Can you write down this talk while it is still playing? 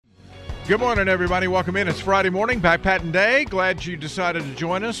Good morning, everybody. Welcome in. It's Friday morning, backpacking day. Glad you decided to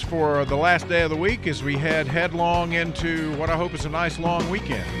join us for the last day of the week as we head headlong into what I hope is a nice long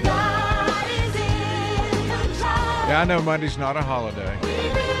weekend. God is in control. Yeah, I know Monday's not a holiday. We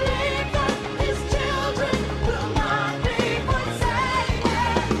believe that His children will not be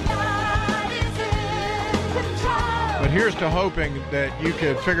forsaken. God is in control. But here's to hoping that you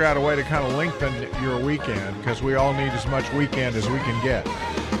could figure out a way to kind of lengthen your weekend, because we all need as much weekend as we can get.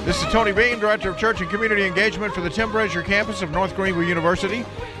 This is Tony Bean, Director of Church and Community Engagement for the Tim Brazier campus of North Greenville University,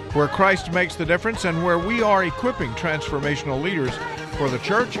 where Christ makes the difference and where we are equipping transformational leaders for the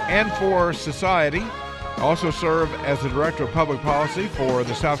church and for society. I also serve as the Director of Public Policy for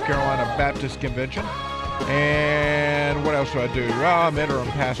the South Carolina Baptist Convention. And what else do I do? Well, I'm interim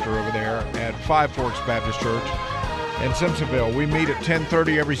pastor over there at Five Forks Baptist Church in Simpsonville. We meet at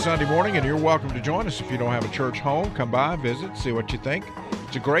 10:30 every Sunday morning, and you're welcome to join us if you don't have a church home. Come by, visit, see what you think.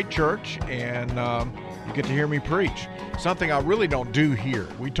 It's a great church, and you get to hear me preach. Something I really don't do here.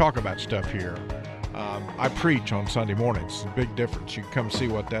 We talk about stuff here. I preach on Sunday mornings. It's a big difference. You can come see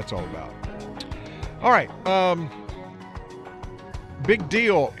what that's all about. All right. Big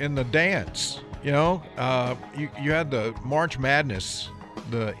deal in the dance. You know, you had the March Madness,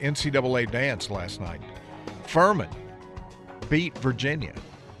 the NCAA dance last night. Furman beat Virginia.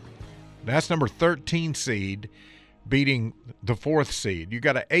 That's number 13 seed beating the 4th seed. You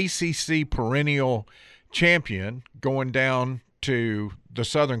got an ACC perennial champion going down to the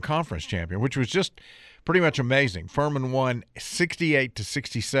Southern Conference champion, which was just pretty much amazing. Furman won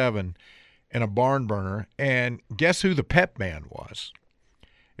 68-67 in a barn burner. And guess who the pep band was?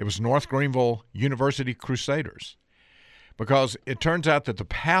 It was North Greenville University Crusaders, because it turns out that the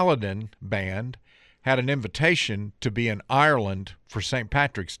Paladin band had an invitation to be in Ireland for St.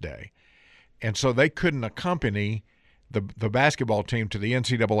 Patrick's Day. And so they couldn't accompany the basketball team to the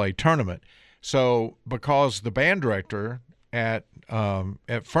NCAA tournament. So because the band director at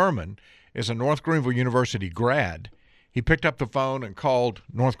Furman is a North Greenville University grad, he picked up the phone and called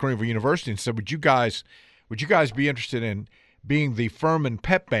North Greenville University and said, would you guys be interested in being the Furman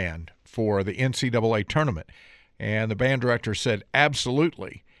pep band for the NCAA tournament? And the band director said,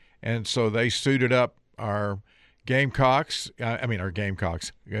 absolutely. And so they suited up our Gamecocks.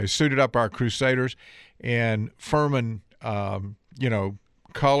 They suited up our Crusaders in Furman,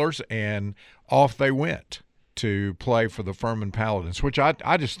 colors, and off they went to play for the Furman Paladins, which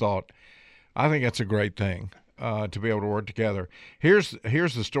I just thought, I think that's a great thing to be able to work together. Here's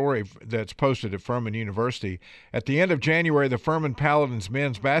the story that's posted at Furman University. At the end of January, the Furman Paladins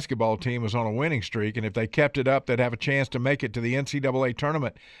men's basketball team was on a winning streak, and if they kept it up, they'd have a chance to make it to the NCAA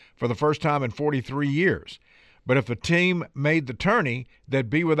tournament for the first time in 43 years. But if the team made the tourney, they'd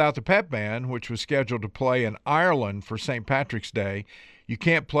be without the pep band, which was scheduled to play in Ireland for St. Patrick's Day. You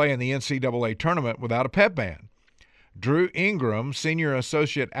can't play in the NCAA tournament without a pep band. Drew Ingram, Senior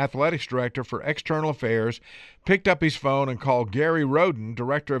Associate Athletics Director for External Affairs, picked up his phone and called Gary Roden,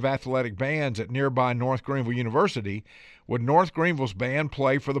 Director of Athletic Bands at nearby North Greenville University. Would North Greenville's band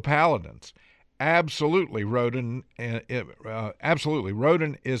play for the Paladins? Absolutely, Roden. Absolutely.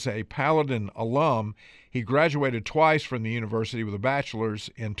 Roden is a Paladin alum. He graduated twice from the university with a bachelor's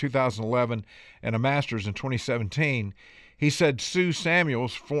in 2011 and a master's in 2017. He said Sue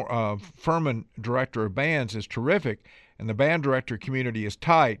Samuels, Furman Director of Bands, is terrific, and the band director community is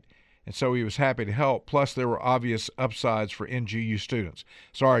tight, and so he was happy to help. Plus, there were obvious upsides for NGU students.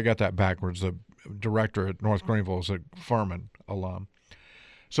 Sorry, I got that backwards. The director at North Greenville is a Furman alum.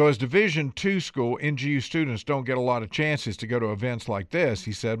 So as Division II school, NGU students don't get a lot of chances to go to events like this.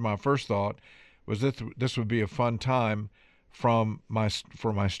 He said, my first thought was that this would be a fun time for my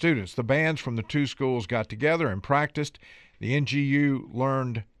students. The bands from the two schools got together and practiced. The NGU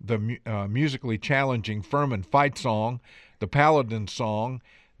learned the musically challenging Furman fight song, the Paladin song.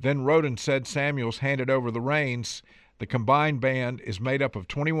 Then Roden said Samuels handed over the reins. The combined band is made up of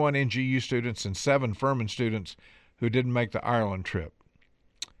 21 NGU students and 7 Furman students who didn't make the Ireland trip.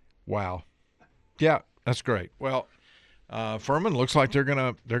 Wow. Yeah, that's great. Well, Furman looks like they're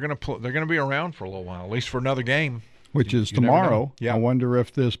gonna be around for a little while, at least for another game, which is tomorrow. Yeah. I wonder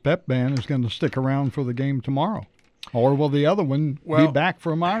if this pep band is going to stick around for the game tomorrow, or will the other one be back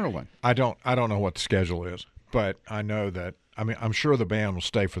from Ireland? I don't know what the schedule is, but I know that. I mean, I'm sure the band will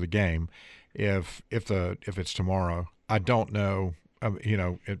stay for the game if it's tomorrow. I don't know, what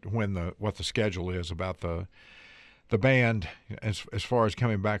the schedule is about the band as far as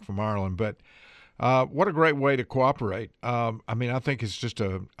coming back from Ireland, but. What a great way to cooperate. I think it's just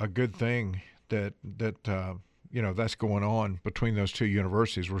a good thing that that's going on between those two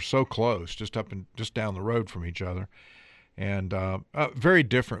universities. We're so close, just down the road from each other, and very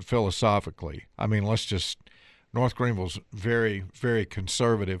different philosophically. I mean, North Greenville's very, very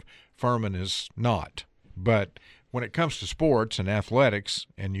conservative. Furman is not. But when it comes to sports and athletics,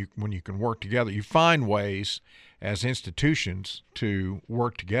 and when you can work together, you find ways as institutions to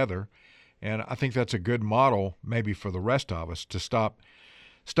work together. And I think that's a good model maybe for the rest of us to stop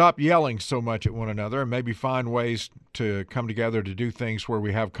yelling so much at one another and maybe find ways to come together to do things where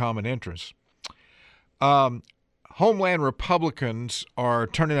we have common interests. Homeland Republicans are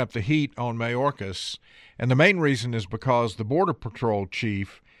turning up the heat on Mayorkas, and the main reason is because the Border Patrol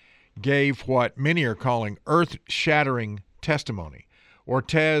chief gave what many are calling earth-shattering testimony.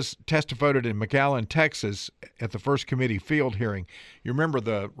 Ortez testified in McAllen, Texas at the first committee field hearing. You remember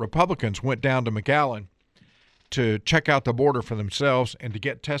the Republicans went down to McAllen to check out the border for themselves and to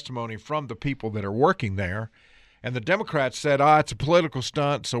get testimony from the people that are working there. And the Democrats said, it's a political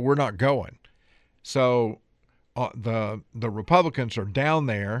stunt, so we're not going. So the Republicans are down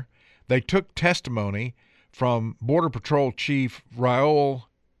there. They took testimony from Border Patrol Chief Raul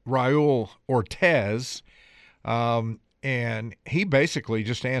Ortez, and he basically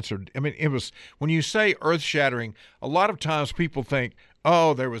just answered. I mean, it was, when you say earth-shattering, a lot of times people think,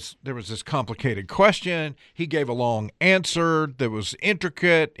 there was this complicated question. He gave a long answer that was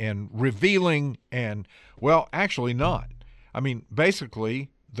intricate and revealing, and, well, actually not. I mean, basically,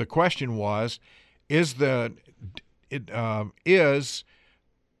 the question was, is there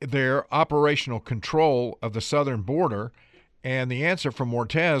operational control of the southern border? And the answer from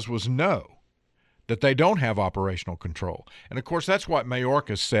Ortez was no, that they don't have operational control. And, of course, that's what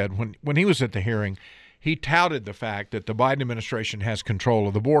Mayorkas said when he was at the hearing. He touted the fact that the Biden administration has control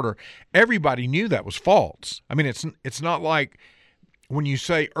of the border. Everybody knew that was false. I mean, it's not like when you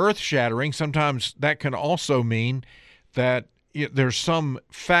say earth-shattering, sometimes that can also mean that there's some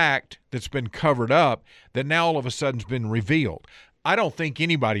fact that's been covered up that now all of a sudden has been revealed. I don't think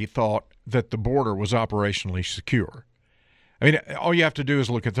anybody thought that the border was operationally secure. I mean, all you have to do is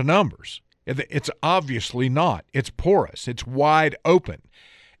look at the numbers. It's obviously not. It's porous. It's wide open.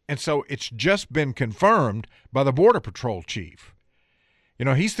 And so it's just been confirmed by the Border Patrol chief. You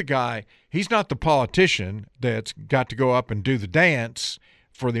know, he's the guy, he's not the politician that's got to go up and do the dance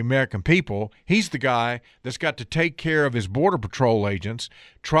for the American people. He's the guy that's got to take care of his Border Patrol agents,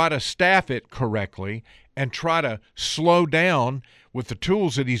 try to staff it correctly, and try to slow down with the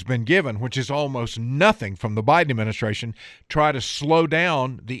tools that he's been given, which is almost nothing from the Biden administration, try to slow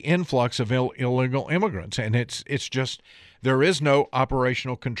down the influx of illegal immigrants. And it's just, there is no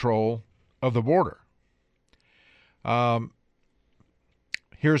operational control of the border.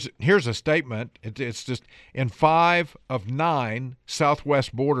 Here's a statement. It's just, in 5 of 9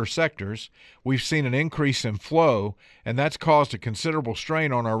 southwest border sectors, we've seen an increase in flow, and that's caused a considerable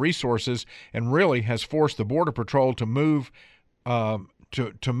strain on our resources and really has forced the Border Patrol to move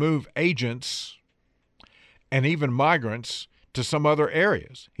agents and even migrants to some other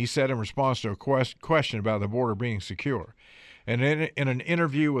areas, he said in response to a question about the border being secure. And in an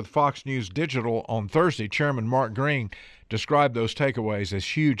interview with Fox News Digital on Thursday, Chairman Mark Green described those takeaways as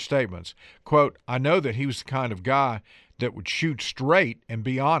huge statements. Quote, I know that he was the kind of guy that would shoot straight and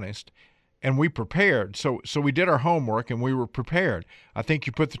be honest, and we prepared. So we did our homework, and we were prepared. I think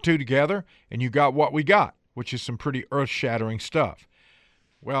you put the two together, and you got what we got, which is some pretty earth-shattering stuff.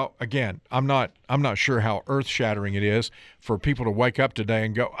 Well, again, I'm not sure how earth-shattering it is for people to wake up today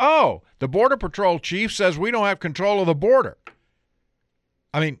and go, oh, the Border Patrol chief says we don't have control of the border.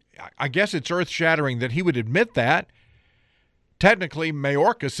 I mean, I guess it's earth-shattering that he would admit that. Technically,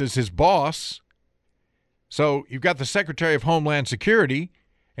 Mayorkas is his boss. So you've got the Secretary of Homeland Security,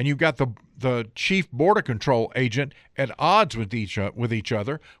 and you've got the chief border control agent at odds with each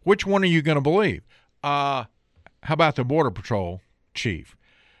other. Which one are you going to believe? How about the Border Patrol chief,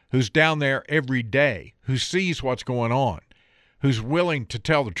 who's down there every day, who sees what's going on, who's willing to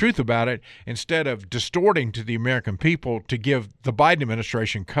tell the truth about it instead of distorting to the American people to give the Biden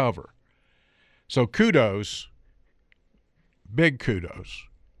administration cover? So kudos, big kudos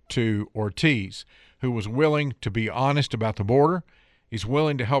to Ortiz, who was willing to be honest about the border. He's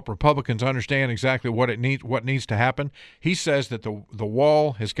willing to help Republicans understand exactly what needs to happen. He says that the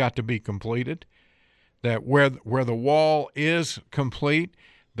wall has got to be completed, that where the wall is complete,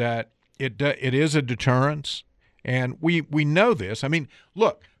 that it is a deterrence. And we know this. I mean,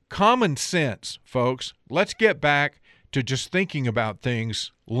 look, common sense, folks. Let's get back to just thinking about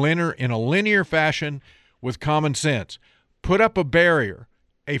things in a linear fashion with common sense. Put up a barrier,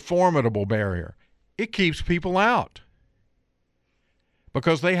 a formidable barrier. It keeps people out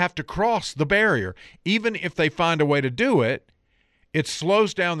because they have to cross the barrier. Even if they find a way to do it, it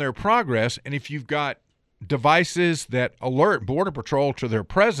slows down their progress. And if you've got devices that alert Border Patrol to their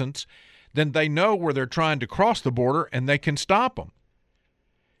presence, then they know where they're trying to cross the border and they can stop them.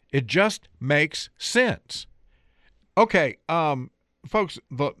 It just makes sense. Okay, folks,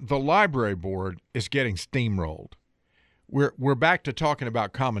 the library board is getting steamrolled. We're back to talking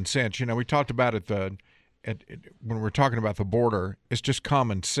about common sense. You know, we talked about it when we're talking about the border. It's just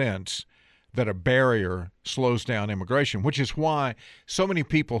common sense that a barrier slows down immigration, which is why so many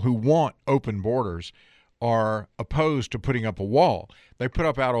people who want open borders are opposed to putting up a wall. They put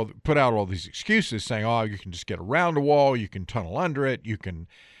out all these excuses saying, oh, you can just get around a wall, you can tunnel under it, you can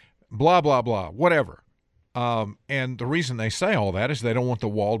blah, blah, blah, whatever. And the reason they say all that is they don't want the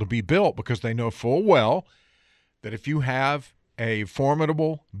wall to be built because they know full well that if you have a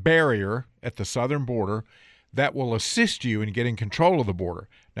formidable barrier at the southern border, that will assist you in getting control of the border.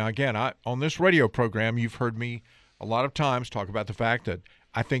 Now, again, on this radio program, you've heard me a lot of times talk about the fact that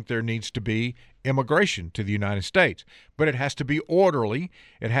I think there needs to be immigration to the United States, but it has to be orderly.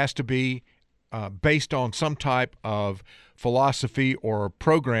 It has to be based on some type of philosophy or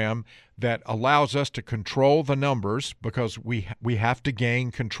program that allows us to control the numbers, because we have to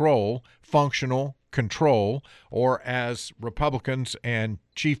gain control, functional control, or as Republicans and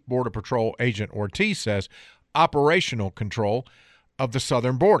Chief Border Patrol Agent Ortiz says, operational control of the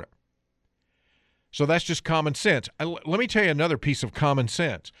southern border. So that's just common sense. Let me tell you another piece of common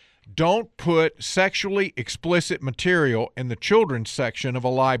sense. Don't put sexually explicit material in the children's section of a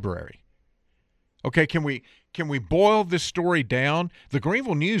library. Okay, can we boil this story down? The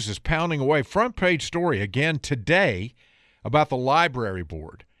Greenville News is pounding away, front page story again today about the library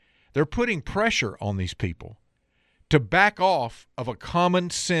board. They're putting pressure on these people to back off of a common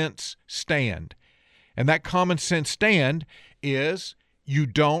sense stand. And that common sense stand is you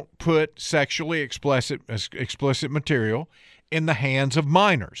don't put sexually explicit material in the hands of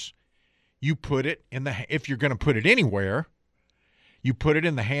minors. You put it if you're going to put it anywhere, you put it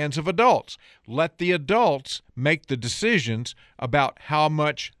in the hands of adults. Let the adults make the decisions about how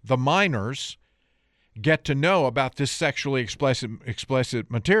much the minors get to know about this sexually explicit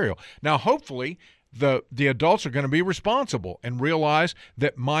material. Now, hopefully, the adults are going to be responsible and realize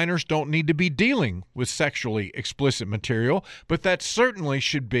that minors don't need to be dealing with sexually explicit material, but that certainly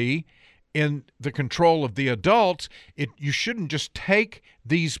should be in the control of the adults. You shouldn't just take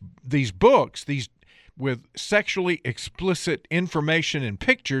these books, these with sexually explicit information and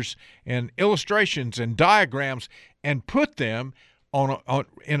pictures and illustrations and diagrams, and put them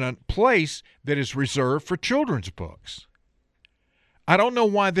in a place that is reserved for children's books. I don't know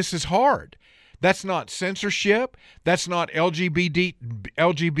why this is hard. That's not censorship. That's not LGBTQ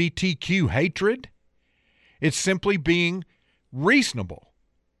hatred. It's simply being reasonable.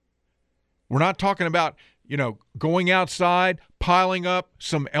 We're not talking about, going outside, piling up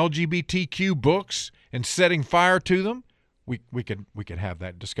some LGBTQ books and setting fire to them. We could have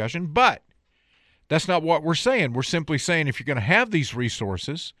that discussion, but that's not what we're saying. We're simply saying if you're going to have these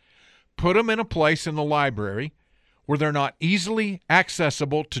resources, put them in a place in the library where they're not easily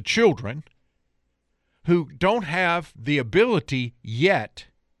accessible to children who don't have the ability yet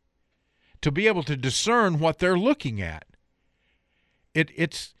to be able to discern what they're looking at.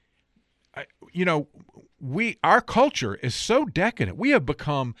 Our culture is so decadent. We have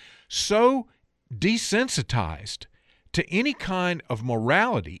become so desensitized to any kind of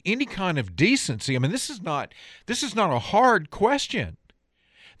morality, any kind of decency. I mean, this is not a hard question.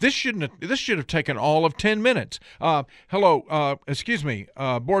 This should have taken all of 10 minutes. Excuse me,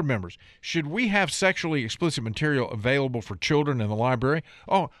 board members. Should we have sexually explicit material available for children in the library?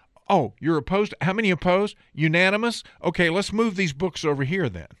 Oh, you're opposed? How many opposed? Unanimous? Okay, let's move these books over here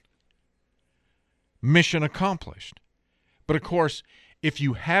then. Mission accomplished. But of course, if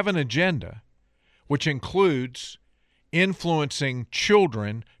you have an agenda which includes influencing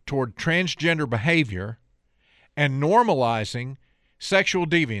children toward transgender behavior and normalizing sexual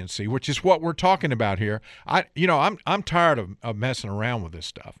deviancy, which is what we're talking about here. I'm tired of messing around with this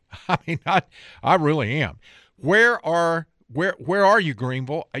stuff. I mean, I really am. Where are you,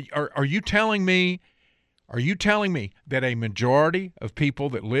 Greenville? Are you telling me that a majority of people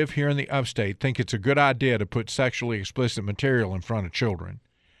that live here in the upstate think it's a good idea to put sexually explicit material in front of children?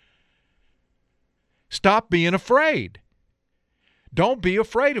 Stop being afraid. Don't be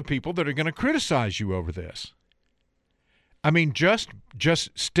afraid of people that are going to criticize you over this. I mean, just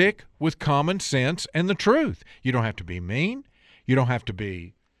stick with common sense and the truth. You don't have to be mean. You don't have to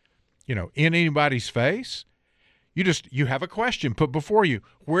be, in anybody's face. You have a question put before you.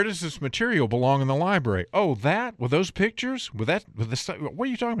 Where does this material belong in the library? Oh, that? With those pictures? With this? What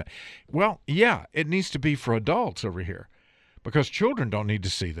are you talking about? Well, yeah, it needs to be for adults over here because children don't need to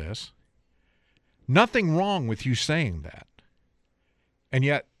see this. Nothing wrong with you saying that. And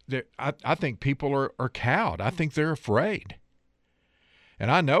yet, I think people are cowed. I think they're afraid. And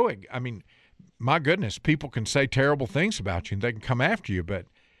I know it. I mean, my goodness, people can say terrible things about you and they can come after you. But,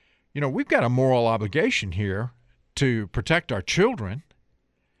 we've got a moral obligation here to protect our children.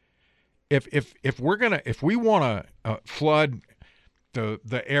 If we want to flood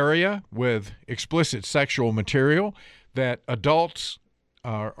the area with explicit sexual material that adults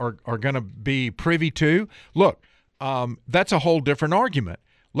are going to be privy to, look, that's a whole different argument.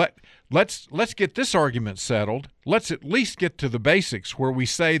 Let's get this argument settled. Let's at least get to the basics where we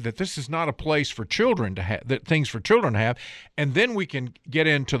say that this is not a place for children to have, that things for children to have, and then we can get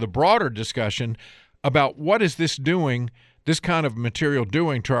into the broader discussion about what is this doing, this kind of material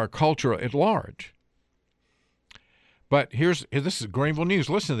doing to our culture at large. But this is Greenville News.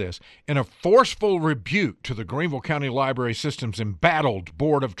 Listen to this. In a forceful rebuke to the Greenville County Library System's embattled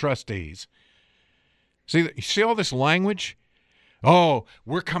Board of Trustees. See all this language? Oh,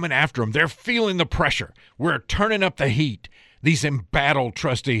 we're coming after them. They're feeling the pressure. We're turning up the heat. These embattled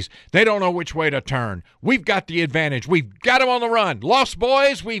trustees, they don't know which way to turn. We've got the advantage. We've got them on the run. Lost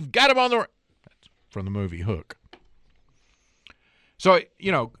Boys, we've got them on the run. That's from the movie Hook. So,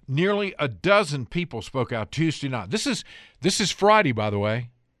 nearly a dozen people spoke out Tuesday night. This is Friday, by the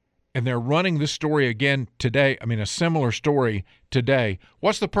way, and they're running this story again today. I mean, a similar story today.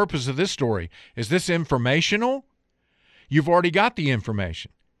 What's the purpose of this story? Is this informational? You've already got the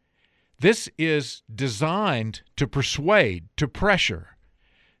information. This is designed to persuade, to pressure,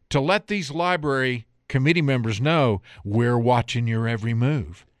 to let these library committee members know we're watching your every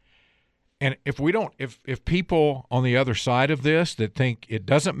move. And if people on the other side of this that think it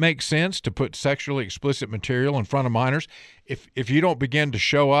doesn't make sense to put sexually explicit material in front of minors, if you don't begin to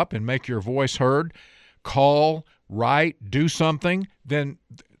show up and make your voice heard, call, write, do something, then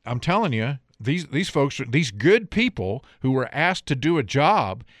I'm telling you, these folks, these good people who were asked to do a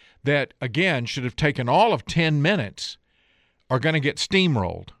job that, again, should have taken all of 10 minutes are going to get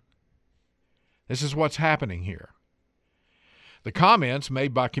steamrolled. This is what's happening here. The comments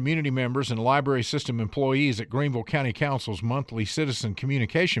made by community members and library system employees at Greenville County Council's monthly Citizen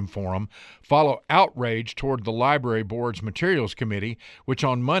Communication Forum follow outrage toward the Library Board's Materials Committee, which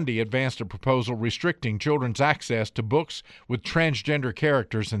on Monday advanced a proposal restricting children's access to books with transgender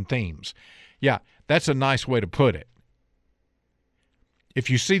characters and themes. Yeah, that's a nice way to put it. If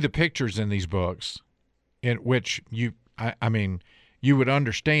you see the pictures in these books, in which you would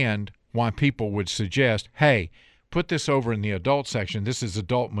understand why people would suggest, hey, put this over in the adult section. This is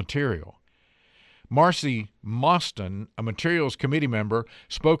adult material. Marcy Mostyn, a materials committee member,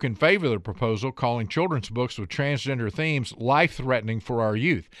 spoke in favor of the proposal, calling children's books with transgender themes life-threatening for our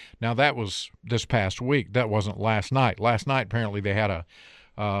youth. Now, that was this past week. That wasn't last night. Last night, apparently, they had a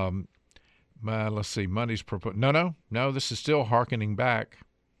let's see, Monday's proposal. No, this is still hearkening back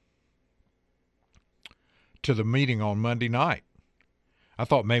to the meeting on Monday night. I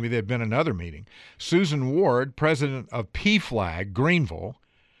thought maybe there'd been another meeting. Susan Ward, president of PFLAG Greenville,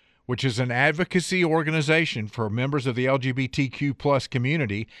 which is an advocacy organization for members of the LGBTQ plus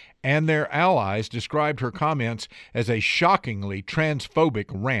community and their allies, described her comments as a shockingly transphobic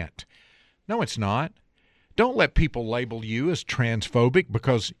rant. No, it's not. Don't let people label you as transphobic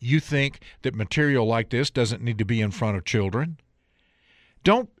because you think that material like this doesn't need to be in front of children.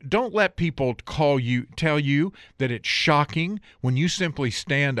 Don't let people tell you that it's shocking when you simply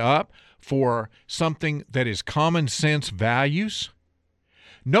stand up for something that is common sense values.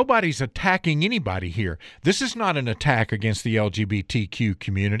 Nobody's attacking anybody here. This is not an attack against the LGBTQ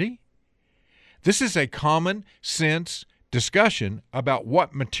community. This is a common sense discussion about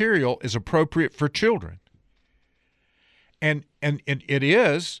what material is appropriate for children. And it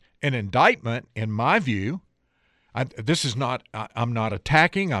is an indictment, in my view. I'm not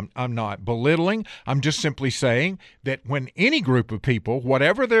attacking, I'm not belittling. I'm just simply saying that when any group of people,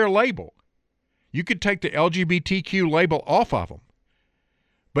 whatever their label, you could take the LGBTQ label off of them.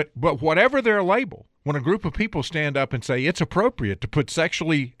 But whatever their label, when a group of people stand up and say it's appropriate to put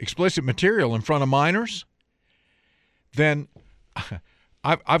sexually explicit material in front of minors, then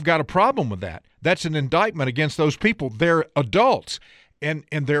I've got a problem with that. That's an indictment against those people. They're adults, and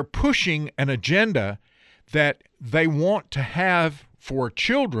they're pushing an agenda that they want to have for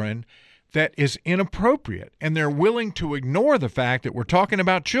children that is inappropriate. And they're willing to ignore the fact that we're talking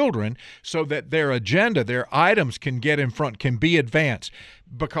about children so that their agenda, their items can get in front, can be advanced.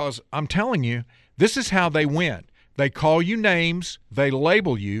 Because I'm telling you, this is how they win. They call you names, they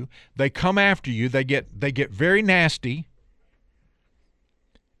label you, they come after you, they get very nasty.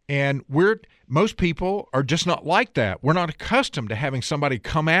 And most people are just not like that. We're not accustomed to having somebody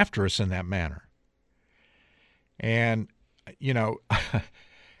come after us in that manner. And you know,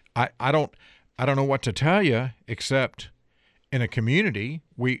 I don't know what to tell you except in a community,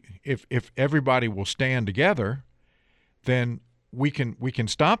 if everybody will stand together, then we can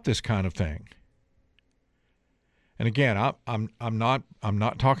stop this kind of thing. And again, I'm not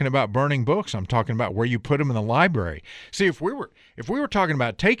talking about burning books. I'm talking about where you put them in the library. See, if we were talking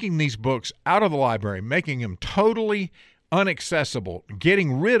about taking these books out of the library, making them totally inaccessible,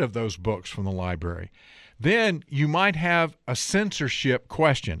 getting rid of those books from the library, then you might have a censorship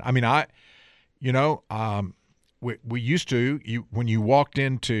question. I mean, we used to, when you walked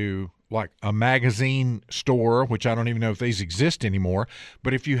into like a magazine store, which I don't even know if these exist anymore,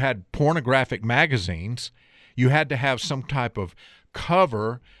 but if you had pornographic magazines, you had to have some type of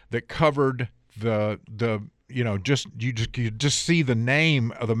cover that covered you just see the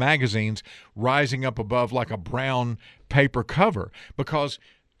name of the magazines rising up above like a brown paper cover, because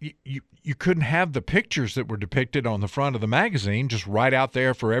you couldn't have the pictures that were depicted on the front of the magazine just right out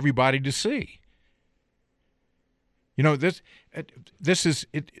there for everybody to see. You know, this is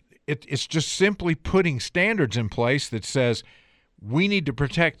it. It's just simply putting standards in place that says we need to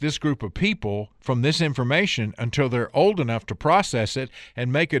protect this group of people from this information until they're old enough to process it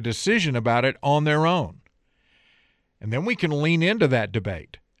and make a decision about it on their own. And then we can lean into that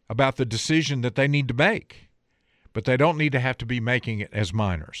debate about the decision that they need to make. But they don't need to have to be making it as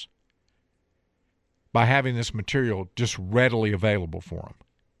minors by having this material just readily available for them.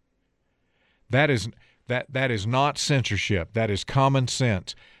 That is not censorship. That is common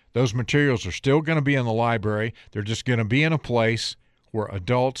sense. Those materials are still going to be in the library. They're just going to be in a place where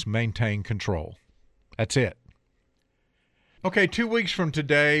adults maintain control. That's it. Okay, 2 weeks from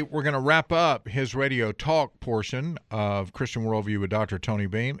today, we're going to wrap up his radio talk portion of Christian Worldview with Dr. Tony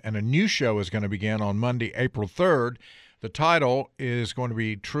Beam, and a new show is going to begin on Monday, April 3rd. The title is going to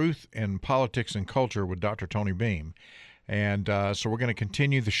be Truth in Politics and Culture with Dr. Tony Beam. And so we're going to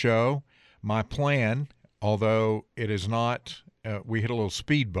continue the show. My plan, although it is not, we hit a little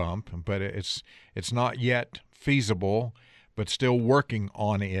speed bump, but it's not yet feasible, but still working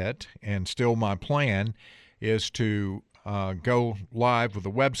on it. And still my plan is to go live with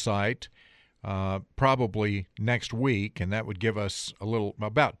the website probably next week, and that would give us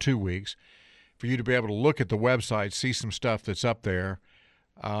about 2 weeks for you to be able to look at the website, see some stuff that's up there,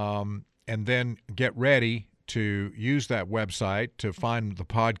 and then get ready to use that website to find the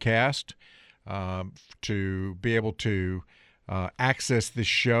podcast, to be able to access this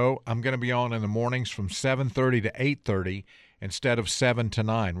show. I'm going to be on in the mornings from 7:30 to 8:30 instead of 7 to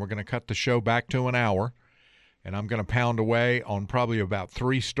 9. We're going to cut the show back to an hour, and I'm going to pound away on probably about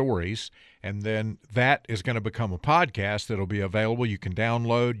 3 stories, and then that is going to become a podcast that will be available. You can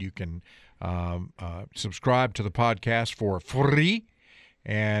download, you can subscribe to the podcast for free,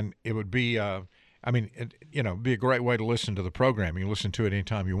 and it would be, be a great way to listen to the program. You can listen to it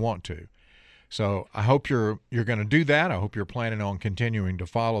anytime you want to. So I hope you're going to do that. I hope you're planning on continuing to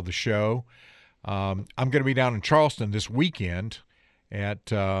follow the show. I'm going to be down in Charleston this weekend at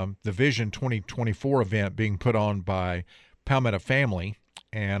the Vision 2024 event being put on by Palmetto Family,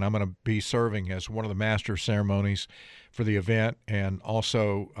 and I'm going to be serving as one of the master of ceremonies for the event, and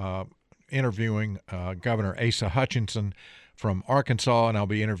also interviewing Governor Asa Hutchinson from Arkansas, and I'll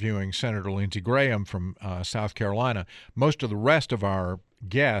be interviewing Senator Lindsey Graham from South Carolina. Most of the rest of our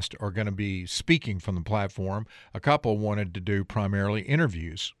guests are going to be speaking from the platform. A couple wanted to do primarily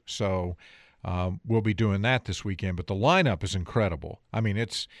interviews, so we'll be doing that this weekend. But the lineup is incredible. I mean,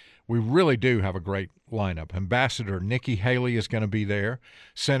 we really do have a great lineup. Ambassador Nikki Haley is going to be there.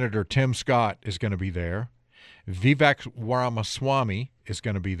 Senator Tim Scott is going to be there. Vivek Ramaswamy is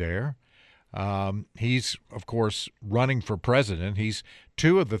going to be there. He's, of course, running for president. He's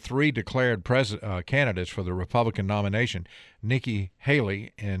 2 of the 3 declared candidates for the Republican nomination. Nikki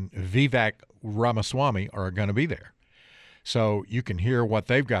Haley and Vivek Ramaswamy are going to be there. So you can hear what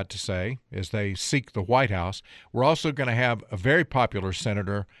they've got to say as they seek the White House. We're also going to have a very popular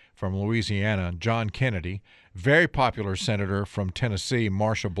senator from Louisiana, John Kennedy, very popular senator from Tennessee,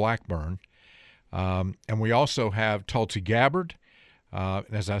 Marsha Blackburn. And we also have Tulsi Gabbard.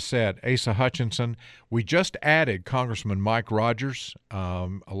 As I said, Asa Hutchinson. We just added Congressman Mike Rogers. A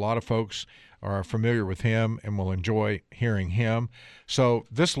lot of folks are familiar with him and will enjoy hearing him. So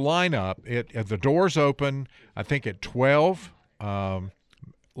this lineup, the doors open, I think at 12,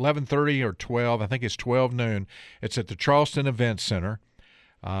 11:30 or 12. I think it's 12 noon. It's at the Charleston Event Center.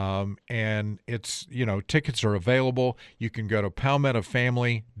 And it's, tickets are available. You can go to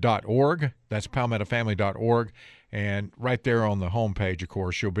palmettofamily.org. That's palmettofamily.org. And right there on the homepage, of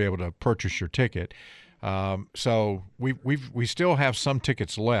course, you'll be able to purchase your ticket. So we still have some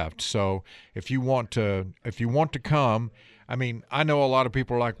tickets left. So if you want to come, I mean, I know a lot of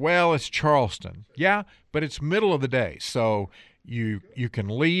people are like, well, it's Charleston. Yeah, but it's middle of the day, so you can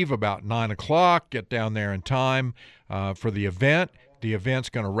leave about 9 o'clock, get down there in time for the event. The event's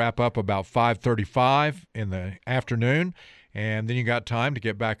going to wrap up about 5:35 in the afternoon, and then you got time to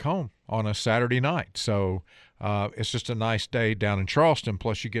get back home on a Saturday night. So it's just a nice day down in Charleston,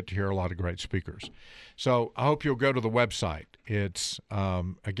 plus you get to hear a lot of great speakers. So I hope you'll go to the website. It's,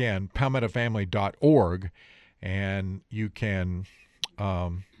 again, palmettafamily.org, and you can,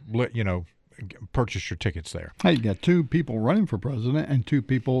 purchase your tickets there. Hey, you got 2 people running for president and 2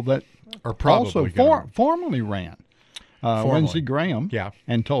 people that Or probably also formerly ran. Lindsey Graham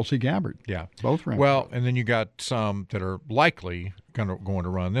and Tulsi Gabbard. Yeah. Both ran. Well, and then you got some that are likely going to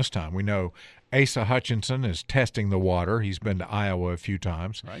run this time. We know Asa Hutchinson is testing the water. He's been to Iowa a few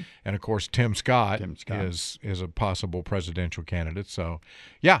times. Right. And, of course, Tim Scott. Is a possible presidential candidate. So,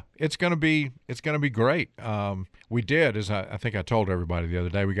 yeah, it's going to be great. We did, as I think I told everybody the other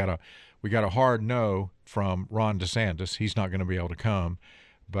day, we got a hard no from Ron DeSantis. He's not going to be able to come.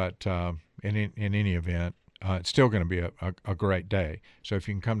 But in any event, it's still going to be a great day. So if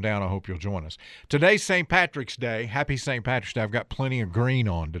you can come down, I hope you'll join us. Today's St. Patrick's Day. Happy St. Patrick's Day. I've got plenty of green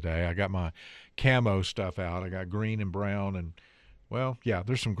on today. I got my camo stuff out. I got green and brown and, well, yeah,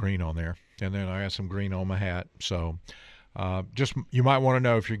 there's some green on there. And then I got some green on my hat. So you might want to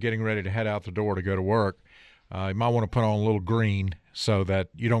know if you're getting ready to head out the door to go to work, you might want to put on a little green so that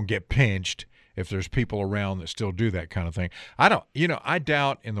you don't get pinched if there's people around that still do that kind of thing. I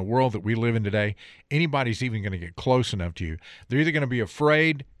doubt in the world that we live in today, anybody's even going to get close enough to you. They're either going to be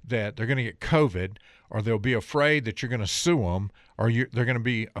afraid that they're going to get COVID, or they'll be afraid that you're going to sue them, or they're going to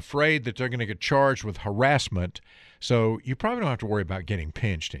be afraid that they're going to get charged with harassment. So you probably don't have to worry about getting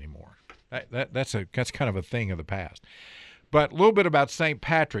pinched anymore. That's kind of a thing of the past. But a little bit about St.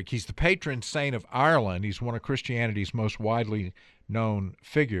 Patrick. He's the patron saint of Ireland. He's one of Christianity's most widely known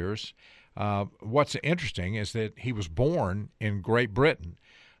figures. What's interesting is that he was born in Great Britain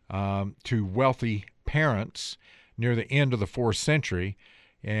to wealthy parents near the end of the 4th century,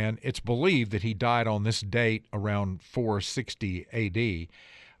 and it's believed that he died on this date around 460 A.D.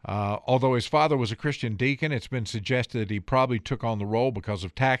 Although his father was a Christian deacon, it's been suggested that he probably took on the role because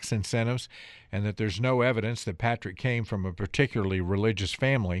of tax incentives, and that there's no evidence that Patrick came from a particularly religious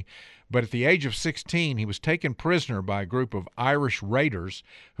family. But at the age of 16, he was taken prisoner by a group of Irish raiders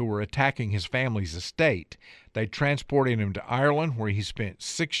who were attacking his family's estate. They transported him to Ireland, where he spent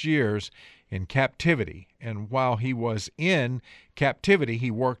 6 years in captivity. And while he was in captivity,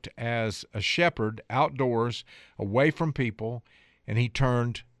 he worked as a shepherd outdoors, away from people, and he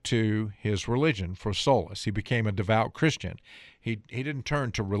turned to his religion for solace. He became a devout Christian. He didn't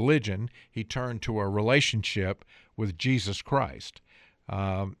turn to religion. He turned to a relationship with Jesus Christ.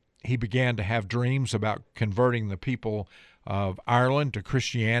 He began to have dreams about converting the people of Ireland to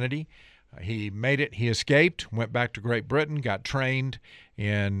Christianity. He made it. He escaped, went back to Great Britain, got trained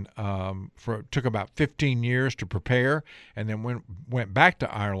took about 15 years to prepare, and then went back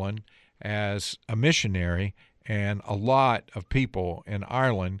to Ireland as a missionary. And a lot of people in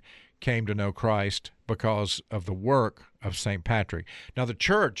Ireland came to know Christ because of the work of St. Patrick. Now, the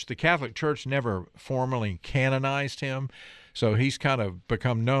Catholic Church, never formally canonized him, so he's kind of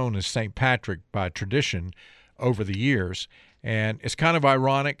become known as St. Patrick by tradition over the years. And it's kind of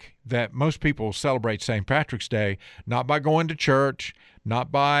ironic that most people celebrate St. Patrick's Day not by going to church,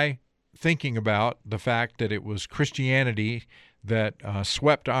 not by thinking about the fact that it was Christianity that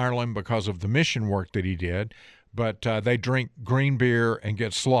swept Ireland because of the mission work that he did, but they drink green beer and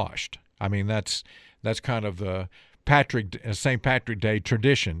get sloshed. I mean, that's kind of the St. Patrick Day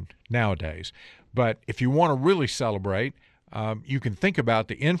tradition nowadays. But if you want to really celebrate, you can think about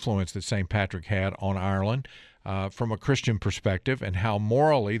the influence that St. Patrick had on Ireland from a Christian perspective, and how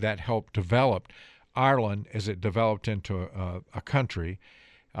morally that helped develop Ireland as it developed into a country.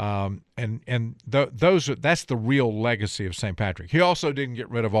 That's the real legacy of St. Patrick. He also didn't get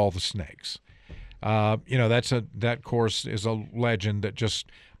rid of all the snakes. That course is a legend that just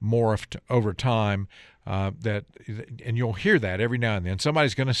morphed over time. And you'll hear that every now and then.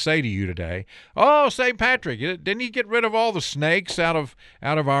 Somebody's going to say to you today, "Oh, St. Patrick, didn't he get rid of all the snakes out of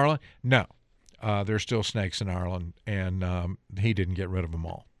Ireland?" No, there's still snakes in Ireland, and he didn't get rid of them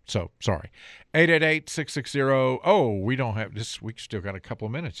all. So, sorry. 888-660. Oh, we don't have this. We still got a couple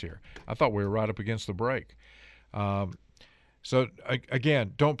of minutes here. I thought we were right up against the break. So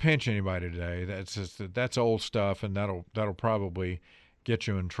again, don't pinch anybody today. That's old stuff, and that'll probably get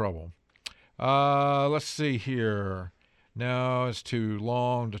you in trouble. Let's see here. No, it's too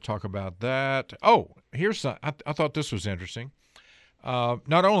long to talk about that. Oh, here's some. I thought this was interesting.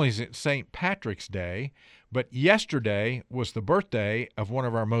 Not only is it St. Patrick's Day, but yesterday was the birthday of one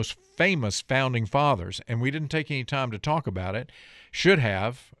of our most famous founding fathers, and we didn't take any time to talk about it. Should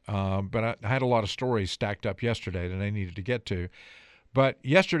have, but I had a lot of stories stacked up yesterday that I needed to get to. But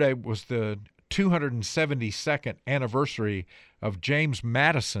yesterday was the 272nd anniversary of James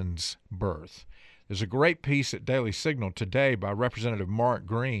Madison's birth. There's a great piece at Daily Signal today by Representative Mark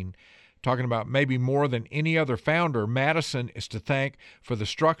Green talking about maybe more than any other founder, Madison is to thank for the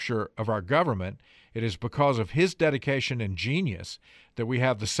structure of our government. It is because of his dedication and genius that we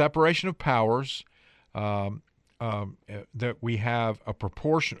have the separation of powers, that we have a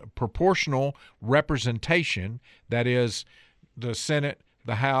proportional representation, that is, the Senate,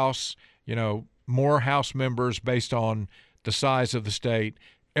 the House, more House members based on the size of the state.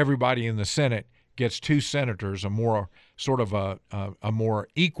 Everybody in the Senate gets 2 senators, a more sort of a more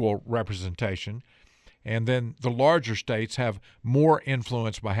equal representation, and then the larger states have more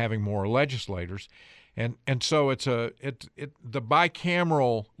influence by having more legislators, and so it's the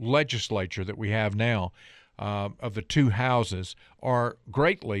bicameral legislature that we have now of the 2 houses are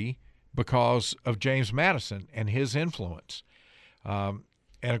greatly because of James Madison and his influence, and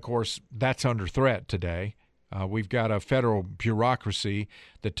of course that's under threat today. We've got a federal bureaucracy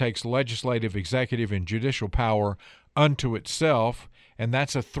that takes legislative, executive, and judicial power unto itself, and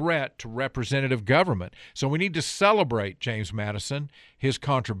that's a threat to representative government. So we need to celebrate James Madison, his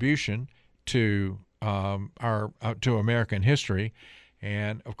contribution to to American history,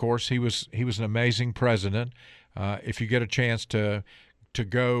 and of course he was an amazing president. If you get a chance to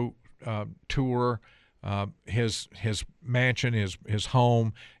go tour his mansion, his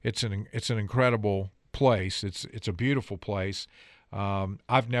home, it's an incredible place. It's a beautiful place.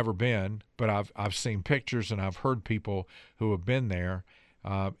 I've never been, but I've seen pictures and I've heard people who have been there.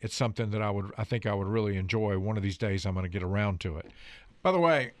 It's something that I think I would really enjoy. One of these days I'm going to get around to it. By the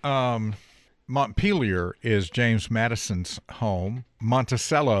way, Montpelier is James Madison's home.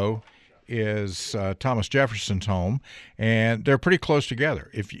 Monticello is Thomas Jefferson's home, and they're pretty close together.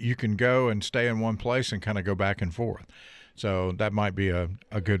 If you can go and stay in one place and kind of go back and forth, so that might be a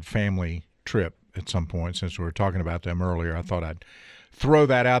good family trip at some point. Since we were talking about them earlier, I thought I'd throw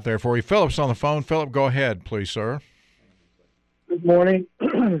that out there for you. Philip's on the phone. Philip, go ahead, please, sir. Good morning.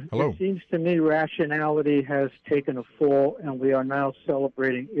 Hello. It seems to me rationality has taken a fall, and we are now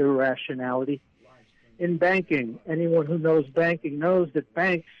celebrating irrationality. In banking, anyone who knows banking knows that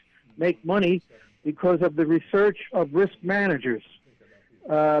banks make money because of the research of risk managers,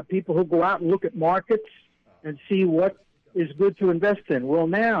 people who go out and look at markets and see what is good to invest in. Well,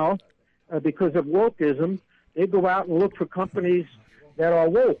 now, because of wokeism, they go out and look for companies that are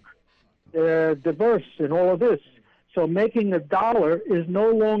woke, diverse, and all of this. So making a dollar is no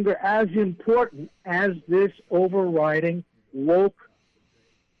longer as important as this overriding woke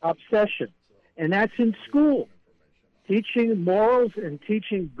obsession. And that's in school. Teaching morals and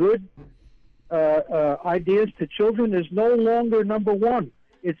teaching good ideas to children is no longer number one.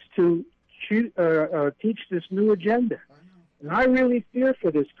 It's to teach this new agenda. And I really fear for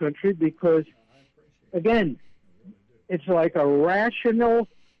this country because, again, it's like a rational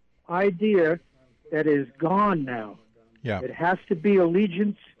idea that is gone now. Yeah. It has to be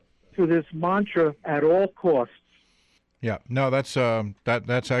allegiance to this mantra at all costs. Yeah, no, that's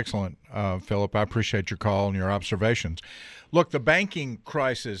excellent, Philip. I appreciate your call and your observations. Look, the banking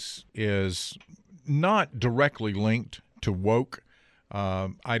crisis is not directly linked to woke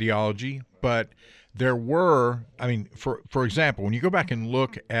ideology, but there were, for example, when you go back and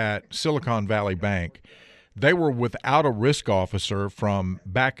look at Silicon Valley Bank, they were without a risk officer from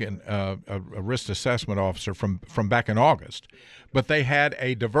back in a risk assessment officer from back in August, but they had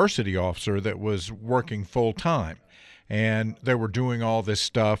a diversity officer that was working full time, and they were doing all this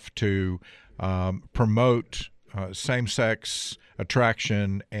stuff to promote same-sex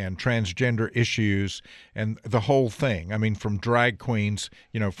attraction and transgender issues and the whole thing. I mean, from drag queens,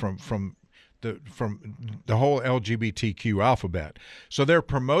 from the whole LGBTQ alphabet. So they're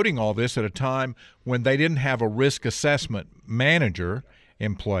promoting all this at a time when they didn't have a risk assessment manager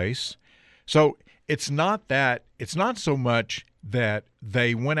in place. So it's not so much that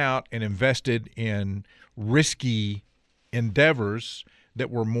they went out and invested in risky endeavors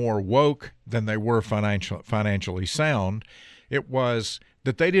that were more woke than they were financially sound. It was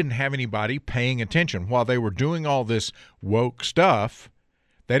that they didn't have anybody paying attention. While they were doing all this woke stuff,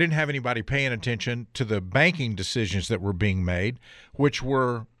 they didn't have anybody paying attention to the banking decisions that were being made, which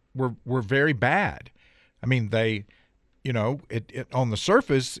were very bad. I mean, they, on the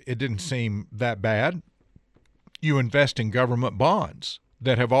surface, it didn't seem that bad. you invest in government bonds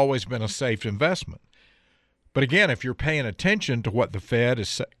that have always been a safe investment. But again, if you're paying attention to what the Fed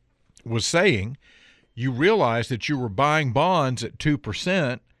was saying, you realize that you were buying bonds at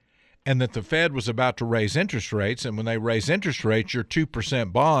 2% and that the Fed was about to raise interest rates. And when they raise interest rates, your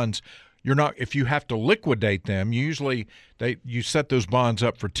 2% bonds, you're not, if you have to liquidate them, usually you set those bonds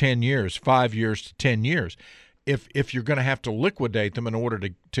up for 10 years, 5 years to 10 years. If you're going to have to liquidate them in order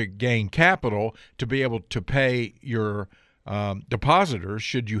to gain capital to be able to pay your depositors,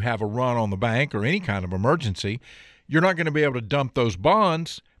 should you have a run on the bank or any kind of emergency, you're not going to be able to dump those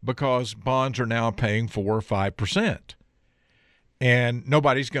bonds because bonds are now paying 4 or 5%. And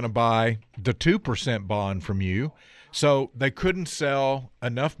nobody's going to buy the 2% bond from you. So they couldn't sell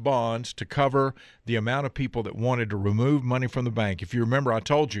enough bonds to cover the amount of people that wanted to remove money from the bank. If you remember, I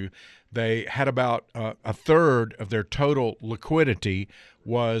told you they had about a third of their total liquidity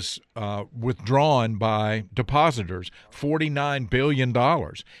was withdrawn by depositors, $49 billion.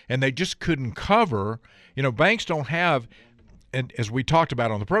 And they just couldn't cover. Banks don't have, and as we talked about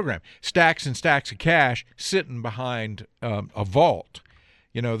on the program, stacks and stacks of cash sitting behind a vault.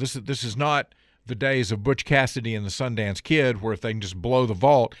 This is not the days of Butch Cassidy and the Sundance Kid, where if they can just blow the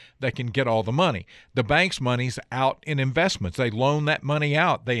vault, they can get all the money. The bank's money's out in investments. They loan that money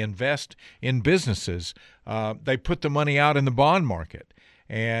out. They invest in businesses. They put the money out in the bond market.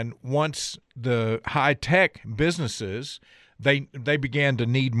 And once the high-tech businesses, they began to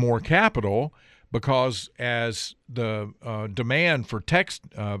need more capital, because as the demand for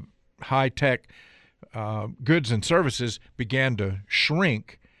high-tech goods and services began to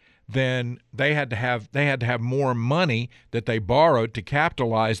shrink, then they had to have more money that they borrowed to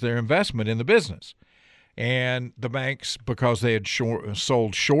capitalize their investment in the business. And the banks, because they had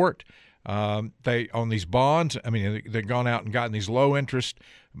sold short, they on these bonds. I mean, they'd gone out and gotten these low interest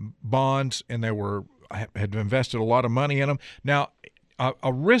bonds, and they had invested a lot of money in them. Now,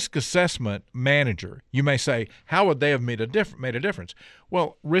 a risk assessment manager, you may say, how would they have made a difference?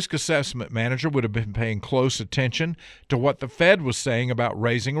 Well, risk assessment manager would have been paying close attention to what the Fed was saying about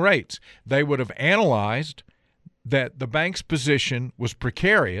raising rates. They would have analyzed that the bank's position was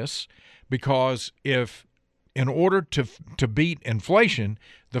precarious, because if, in order to beat inflation,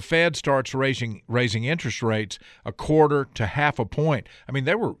 the Fed starts raising interest rates a quarter to half a point. I mean,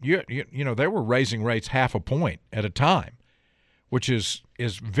 they were raising rates half a point at a time, which is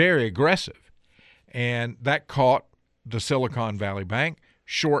very aggressive. And that caught the Silicon Valley Bank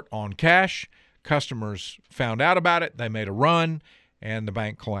short on cash. Customers found out about it. They made a run, and the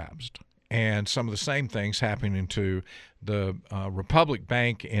bank collapsed. And some of the same things happening to the Republic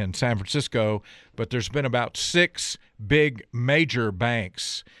Bank in San Francisco. But there's been about 6 big major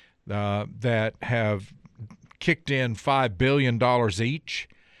banks that have kicked in $5 billion each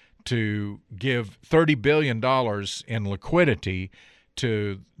to give $30 billion in liquidity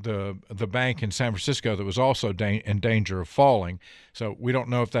to the bank in San Francisco that was also in danger of falling. So we don't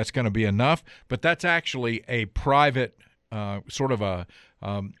know if that's going to be enough, but that's actually a private sort of a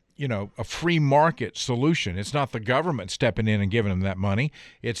free market solution. It's not the government stepping in and giving them that money.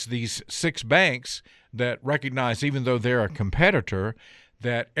 It's these 6 banks that recognize, even though they're a competitor,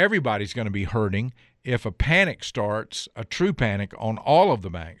 that everybody's going to be hurting if a panic starts, a true panic, on all of the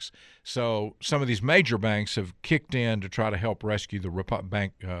banks. So some of these major banks have kicked in to try to help rescue the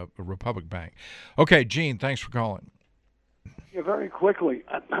Republic Bank. Okay, Gene, thanks for calling. Yeah, very quickly.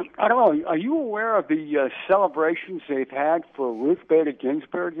 I don't know. Are you aware of the celebrations they've had for Ruth Bader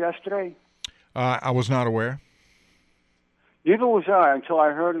Ginsburg yesterday? I was not aware. Neither was I until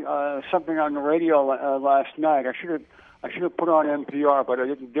I heard something on the radio last night. I should have put on NPR, but I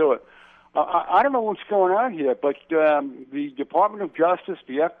didn't do it. I don't know what's going on here, but the Department of Justice,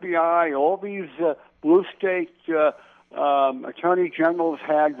 the FBI, all these blue state attorney generals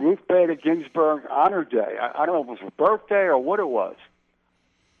had Ruth Bader Ginsburg Honor Day. I don't know if it was her birthday or what it was.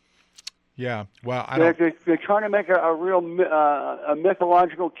 Yeah, well, they're trying to make a real a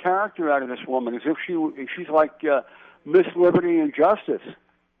mythological character out of this woman, as if she's like Miss Liberty and Justice.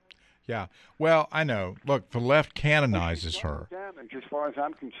 Yeah, well, I know. Look, the left canonizes her. Damage, as far as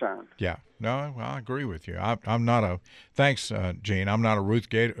I'm concerned. Yeah, no, well, I agree with you. I'm not a thanks, Gene. I'm not a Ruth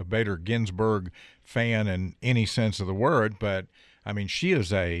Bader Ginsburg fan in any sense of the word, but I mean, she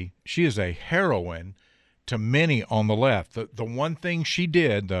is a heroine to many on the left. The one thing she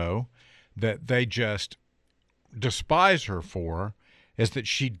did, though, that they just despise her for, is that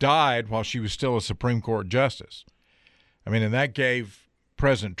she died while she was still a Supreme Court justice. I mean, and that gave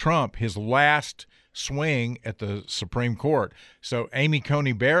President Trump his last swing at the Supreme Court. So Amy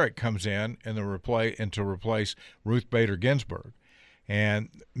Coney Barrett comes in to replace Ruth Bader Ginsburg. And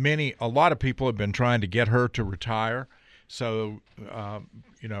a lot of people have been trying to get her to retire. So,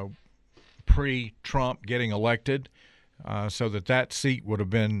 pre-Trump getting elected, so that seat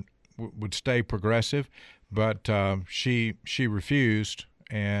would stay progressive, but she refused,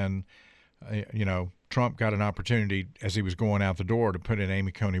 and Trump got an opportunity as he was going out the door to put in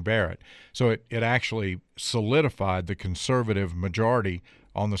Amy Coney Barrett. So it actually solidified the conservative majority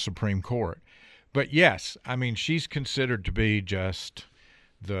on the Supreme Court. But yes, I mean, she's considered to be just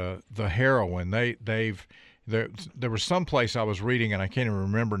the heroine. There was some place I was reading, and I can't even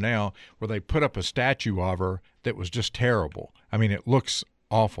remember now, where they put up a statue of her that was just terrible. I mean, it looks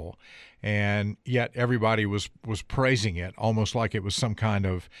awful, and yet everybody was praising it, almost like it was some kind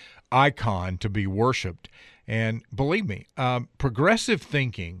of icon to be worshipped. And believe me, progressive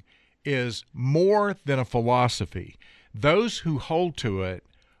thinking is more than a philosophy. Those who hold to it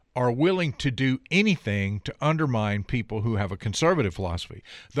are willing to do anything to undermine people who have a conservative philosophy.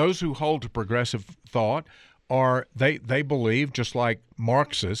 Those who hold to progressive thought they believe, just like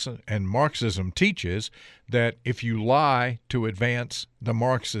Marxists, and Marxism teaches, that if you lie to advance the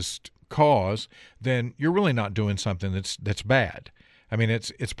Marxist cause, then you're really not doing something that's bad. I mean,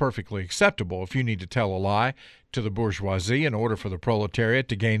 it's perfectly acceptable if you need to tell a lie to the bourgeoisie in order for the proletariat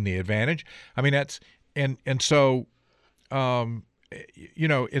to gain the advantage. I mean, so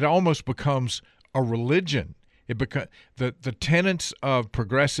it almost becomes a religion. The tenets of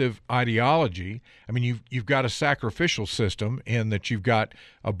progressive ideology. I mean, you've got a sacrificial system in that you've got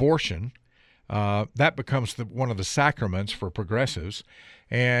abortion. That becomes one of the sacraments for progressives,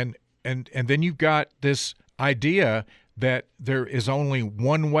 and then you've got this idea that there is only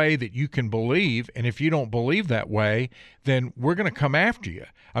one way that you can believe, and if you don't believe that way, then we're going to come after you.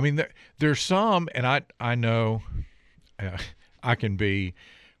 I mean, there's some, and I know I can be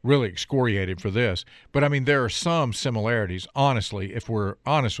really excoriated for this, but I mean, there are some similarities, honestly, if we're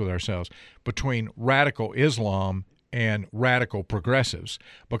honest with ourselves, between radical Islam and radical progressives,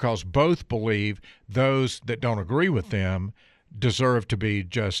 because both believe those that don't agree with them deserve to be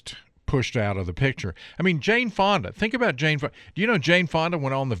just pushed out of the picture. I mean, Jane Fonda, think about Jane Fonda. Do you know Jane Fonda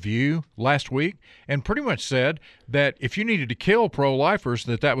went on The View last week and pretty much said that if you needed to kill pro-lifers,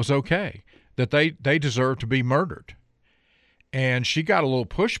 that was okay, that they deserve to be murdered. And she got a little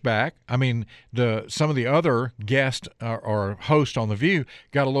pushback. I mean, some of the other guests or hosts on The View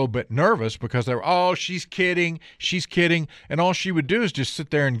got a little bit nervous because they were, she's kidding, and all she would do is just sit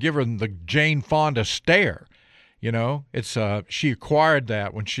there and give her the Jane Fonda stare. It's she acquired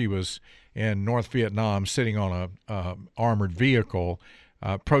that when she was in North Vietnam, sitting on a armored vehicle,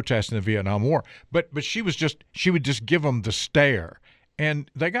 protesting the Vietnam War. But she would just give them the stare. And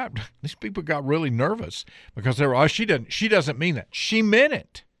these people got really nervous because they were, she doesn't mean that. She meant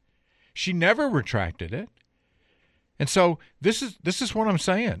it. She never retracted it. And so this is what I'm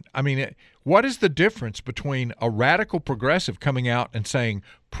saying. I mean, what is the difference between a radical progressive coming out and saying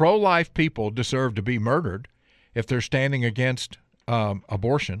pro-life people deserve to be murdered if they're standing against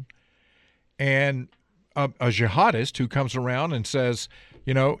abortion, and a jihadist who comes around and says,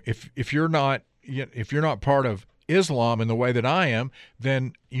 if you're not part of Islam in the way that I am,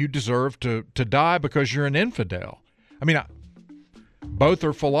 then you deserve to die because you're an infidel. I mean, both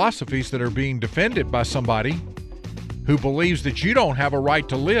are philosophies that are being defended by somebody who believes that you don't have a right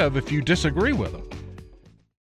to live if you disagree with them.